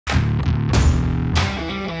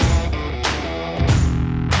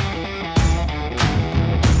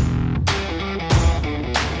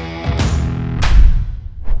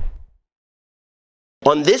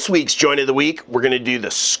On this week's Joint of the Week, we're gonna do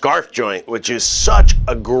the scarf joint, which is such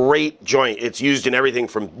a great joint. It's used in everything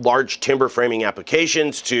from large timber framing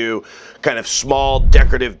applications to kind of small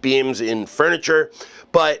decorative beams in furniture.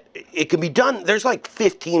 But it can be done, there's like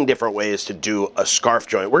 15 different ways to do a scarf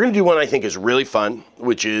joint. We're gonna do one I think is really fun,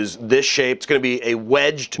 which is this shape. It's gonna be a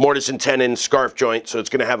wedged mortise and tenon scarf joint. So it's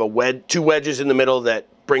gonna have two wedges in the middle that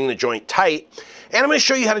bring the joint tight. And I'm gonna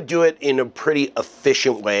show you how to do it in a pretty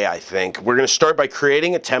efficient way, I think. We're gonna start by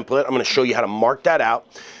creating a template. I'm gonna show you how to mark that out.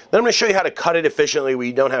 Then I'm gonna show you how to cut it efficiently where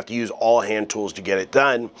you don't have to use all hand tools to get it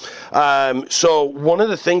done. So one of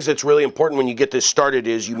the things that's really important when you get this started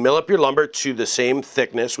is you mill up your lumber to the same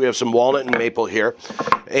thickness. We have some walnut and maple here.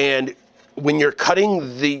 And when you're cutting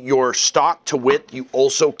your stock to width, you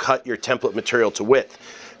also cut your template material to width.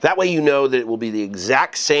 That way you know that it will be the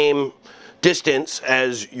exact same distance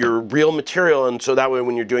as your real material, and so that way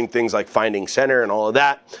when you're doing things like finding center and all of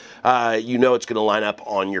that, you know it's going to line up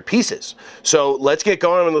on your pieces. So let's get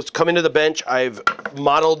going and let's come into the bench. I've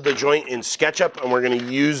modeled the joint in SketchUp and we're going to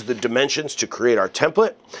use the dimensions to create our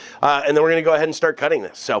template, and then we're going to go ahead and start cutting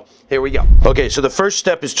this. So here we go. Okay, so the first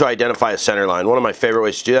step is to identify a center line. One of my favorite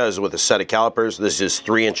ways to do that is with a set of calipers. This is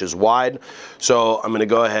 3 inches wide, so I'm going to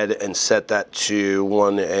go ahead and set that to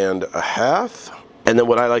 1.5. And then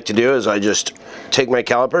what I like to do is I just take my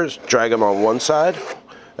calipers, drag them on one side,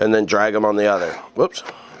 and then drag them on the other. Whoops.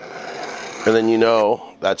 And then you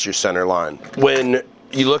know that's your center line. When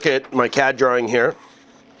you look at my CAD drawing here,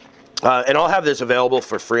 and I'll have this available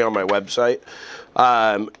for free on my website,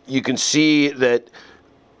 you can see that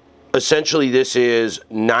essentially this is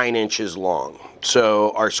 9 inches long.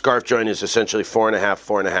 So our scarf joint is essentially 4.5,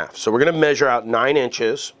 4.5. So we're gonna measure out 9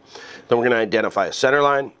 inches. Then we're going to identify a center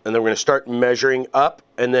line, and then we're going to start measuring up,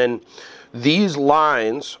 and then these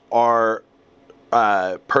lines are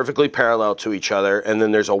perfectly parallel to each other, and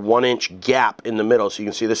then there's a 1-inch gap in the middle. So you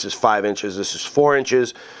can see this is 5 inches, this is 4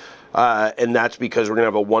 inches, and that's because we're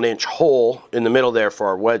going to have a 1-inch hole in the middle there for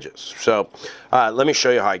our wedges. So let me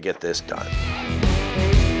show you how I get this done.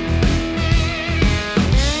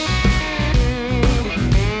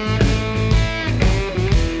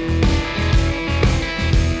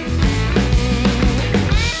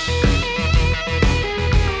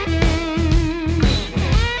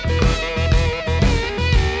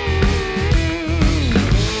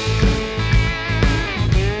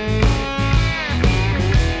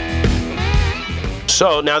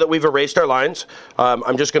 So now that we've erased our lines,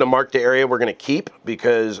 I'm just going to mark the area we're going to keep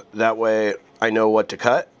because that way I know what to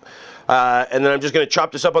cut. And then I'm just going to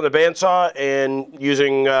chop this up on the bandsaw and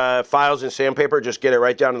using files and sandpaper, just get it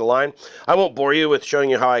right down to the line. I won't bore you with showing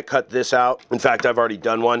you how I cut this out. In fact, I've already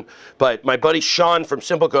done one. But my buddy Sean from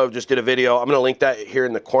Simple Cove just did a video. I'm going to link that here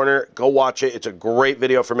in the corner. Go watch it. It's a great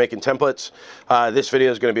video for making templates. This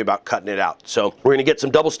video is going to be about cutting it out. So we're going to get some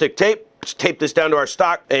double stick tape. Let's tape this down to our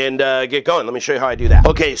stock and get going. Let me show you how I do that.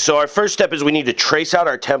 Okay, so our first step is we need to trace out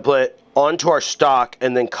our template onto our stock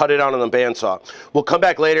and then cut it out on the bandsaw. We'll come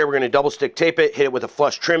back later, we're gonna double stick tape it, hit it with a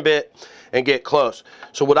flush trim bit, and get close.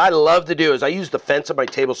 So what I love to do is I use the fence of my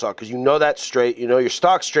table saw because you know that's straight, you know your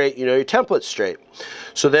stock's straight, you know your template's straight.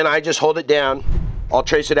 So then I just hold it down, I'll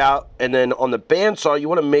trace it out, and then on the bandsaw, you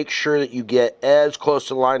wanna make sure that you get as close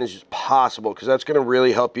to the line as possible because that's gonna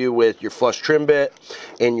really help you with your flush trim bit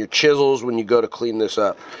and your chisels when you go to clean this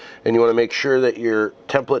up. And you wanna make sure that your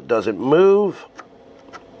template doesn't move.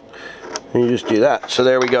 And you just do that. So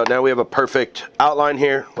there we go. Now we have a perfect outline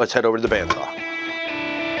here. Let's head over to the bandsaw.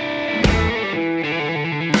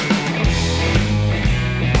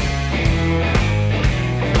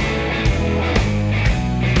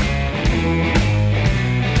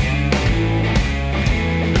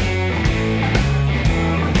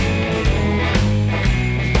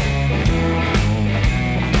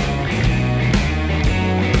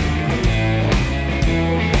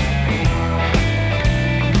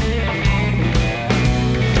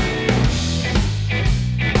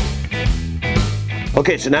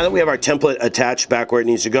 Okay, so now that we have our template attached back where it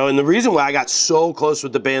needs to go, and the reason why I got so close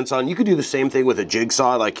with the bandsaw, and you could do the same thing with a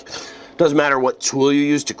jigsaw, like doesn't matter what tool you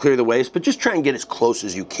use to clear the waste, but just try and get as close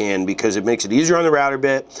as you can because it makes it easier on the router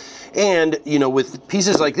bit. And you know, with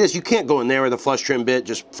pieces like this, you can't go in there with a flush trim bit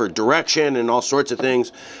just for direction and all sorts of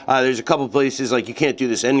things. There's a couple places like you can't do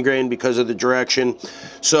this end grain because of the direction.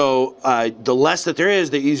 So the less that there is,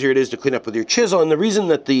 the easier it is to clean up with your chisel. And the reason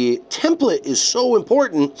that the template is so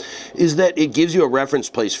important is that it gives you a reference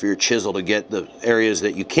place for your chisel to get the areas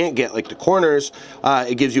that you can't get, like the corners.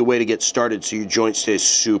 It gives you a way to get started so your joint stays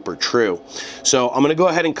super true. So I'm gonna go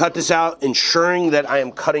ahead and cut this out, ensuring that I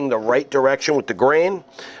am cutting the right direction with the grain.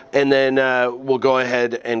 And then we'll go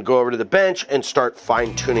ahead and go over to the bench and start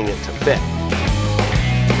fine-tuning it to fit.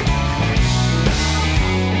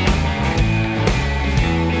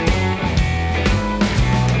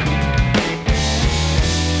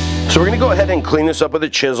 So we're going to go ahead and clean this up with a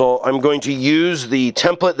chisel. I'm going to use the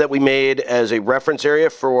template that we made as a reference area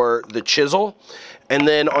for the chisel. And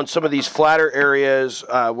then on some of these flatter areas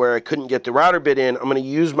where I couldn't get the router bit in, I'm going to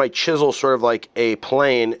use my chisel sort of like a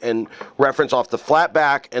plane and reference off the flat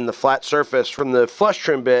back and the flat surface from the flush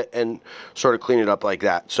trim bit and sort of clean it up like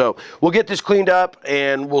that. So we'll get this cleaned up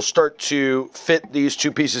and we'll start to fit these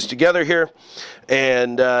two pieces together here.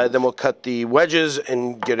 And then we'll cut the wedges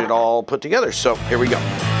and get it all put together. So here we go.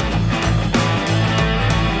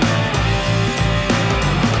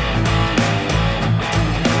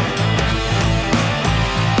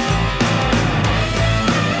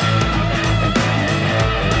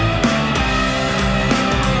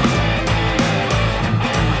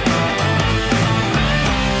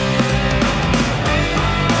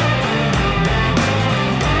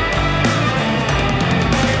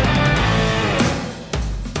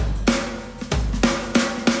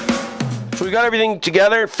 So we got everything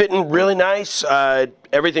together, fitting really nice.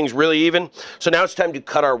 Everything's really even. So now it's time to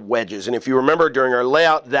cut our wedges. And if you remember during our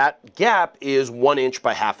layout, that gap is 1 inch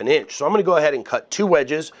by ½ inch. So I'm going to go ahead and cut 2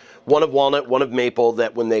 wedges, one of walnut, one of maple,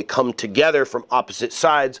 that when they come together from opposite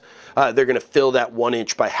sides, they're going to fill that 1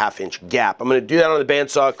 inch by ½ inch gap. I'm going to do that on the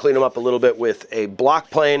bandsaw, clean them up a little bit with a block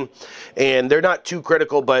plane. And they're not too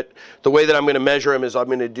critical, but the way that I'm going to measure them is I'm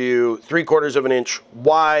going to do 3/4 of an inch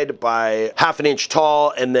wide by ½ an inch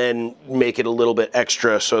tall, and then make it a little bit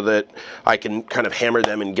extra so that I can kind of hammer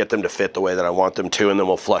them and get them to fit the way that I want them to, and then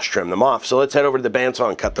we'll flush trim them off. So let's head over to the bandsaw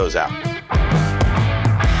and cut those out.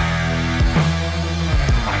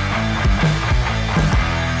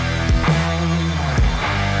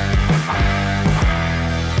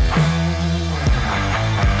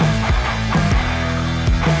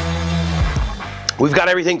 We've got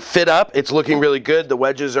everything fit up. It's looking really good. The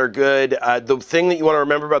wedges are good. The thing that you want to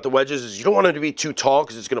remember about the wedges is you don't want them to be too tall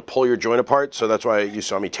because it's going to pull your joint apart. So that's why you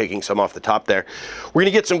saw me taking some off the top there. We're going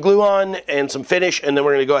to get some glue on and some finish, and then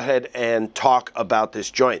we're going to go ahead and talk about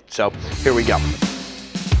this joint. So here we go.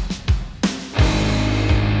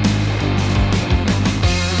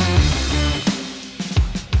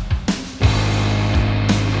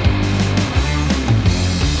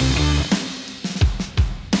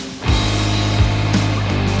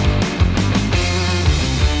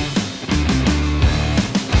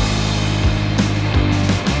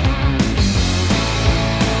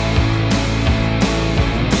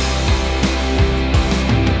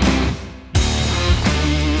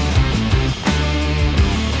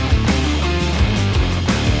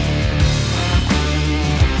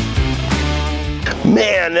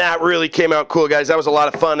 Man, that really came out cool, guys. That was a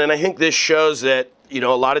lot of fun, and I think this shows that, you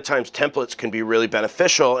know, a lot of times templates can be really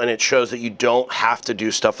beneficial, and it shows that you don't have to do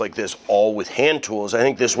stuff like this all with hand tools. I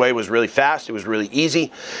think this way was really fast, it was really easy,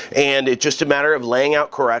 and it's just a matter of laying out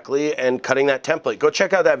correctly and cutting that template. Go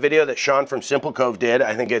check out that video that Sean from Simple Cove did.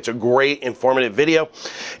 I think it's a great informative video,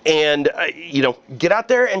 and you know, get out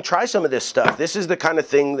there and try some of this stuff. This is the kind of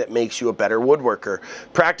thing that makes you a better woodworker.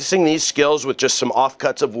 Practicing these skills with just some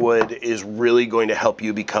offcuts of wood is really going to help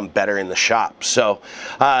you become better in the shop. So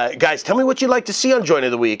guys, tell me what you'd like to see on Joint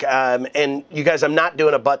of the Week. And you guys, I'm not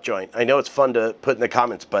doing a butt joint. I know it's fun to put in the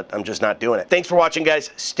comments, but I'm just not doing it. Thanks for watching,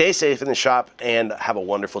 guys. Stay safe in the shop and have a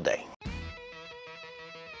wonderful day.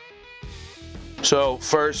 So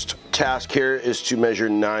first task here is to measure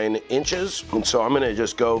 9 inches. And so I'm gonna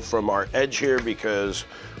just go from our edge here because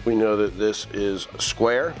we know that this is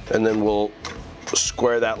square, and then we'll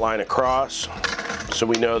square that line across. So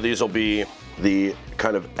we know these will be the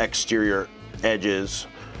kind of exterior edges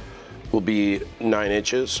will be 9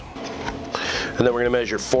 inches. And then we're gonna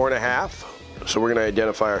measure 4.5. So we're gonna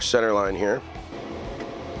identify our center line here.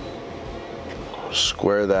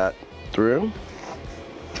 Square that through.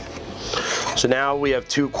 So now we have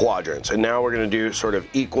 2 quadrants, and now we're gonna do sort of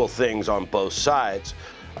equal things on both sides.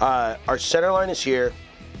 Our center line is here,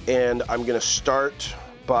 and I'm gonna start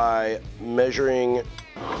by measuring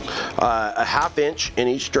a ½ inch in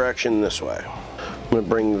each direction this way. I'm gonna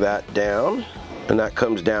bring that down, and that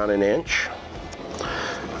comes down 1 inch.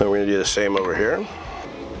 Then we're gonna do the same over here.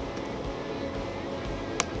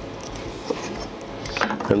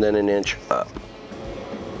 And then 1 inch up.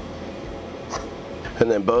 And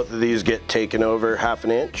then both of these get taken over ½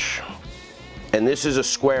 an inch. And this is a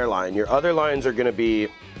square line. Your other lines are gonna be,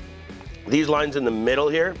 these lines in the middle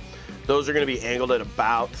here, those are gonna be angled at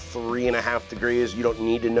about 3.5 degrees. You don't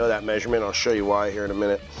need to know that measurement. I'll show you why here in a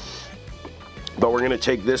minute. But we're gonna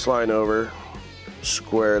take this line over,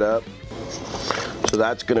 square it up. So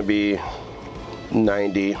that's gonna be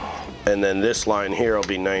 90. And then this line here will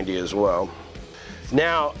be 90 as well.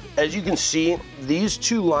 Now, as you can see, these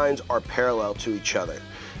 2 lines are parallel to each other.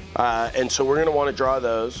 And so we're gonna wanna draw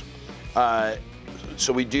those.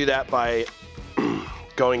 So we do that by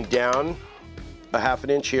going down a ½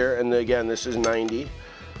 inch here, and again, this is 90.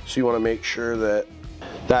 So you want to make sure that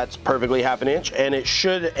that's perfectly ½ inch, and it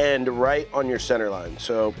should end right on your center line.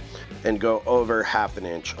 So, and go over ½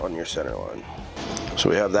 inch on your center line. So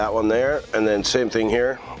we have that one there, and then same thing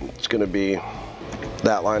here. It's going to be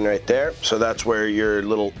that line right there. So that's where your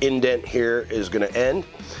little indent here is going to end.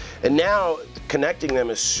 And now connecting them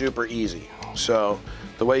is super easy. So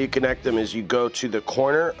the way you connect them is you go to the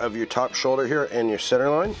corner of your top shoulder here and your center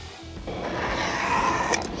line.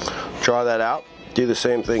 Draw that out. Do the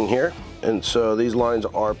same thing here. And so these lines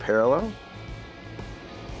are parallel.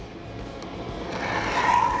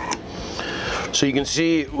 So you can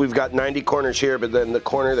see we've got 90 corners here, but then the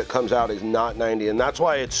corner that comes out is not 90. And that's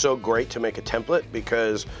why it's so great to make a template,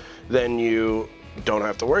 because then you don't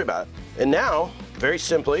have to worry about it. And now, very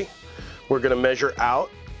simply, we're gonna measure out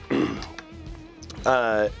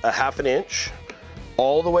a ½ inch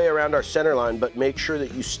all the way around our center line, but make sure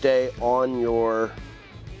that you stay on your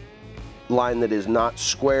line that is not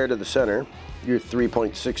square to the center, your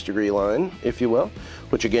 3.6 degree line, if you will,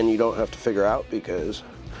 which again, you don't have to figure out, because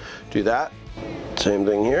do that. Same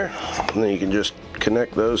thing here, and then you can just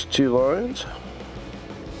connect those two lines.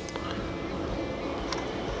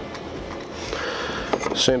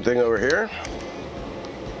 Same thing over here.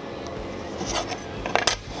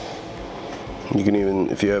 You can even,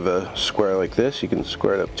 if you have a square like this, you can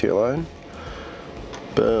square it up to your line.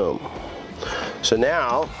 Boom. So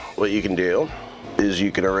now, what you can do is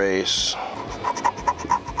you can erase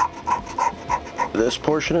this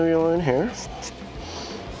portion of your line here.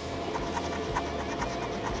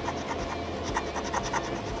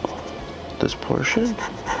 This portion.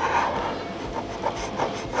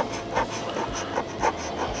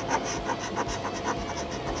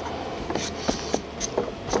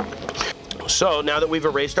 So now that we've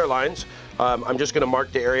erased our lines, I'm just gonna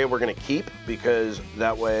mark the area we're gonna keep, because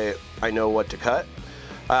that way I know what to cut.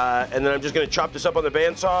 And then I'm just gonna chop this up on the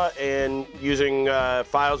bandsaw, and using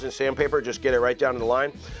files and sandpaper, just get it right down to the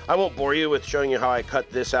line. I won't bore you with showing you how I cut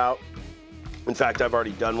this out. In fact, I've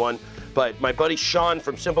already done one. But my buddy Sean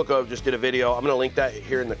from Simple Cove just did a video. I'm gonna link that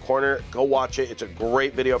here in the corner. Go watch it. It's a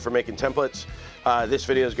great video for making templates. This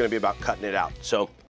video is gonna be about cutting it out. So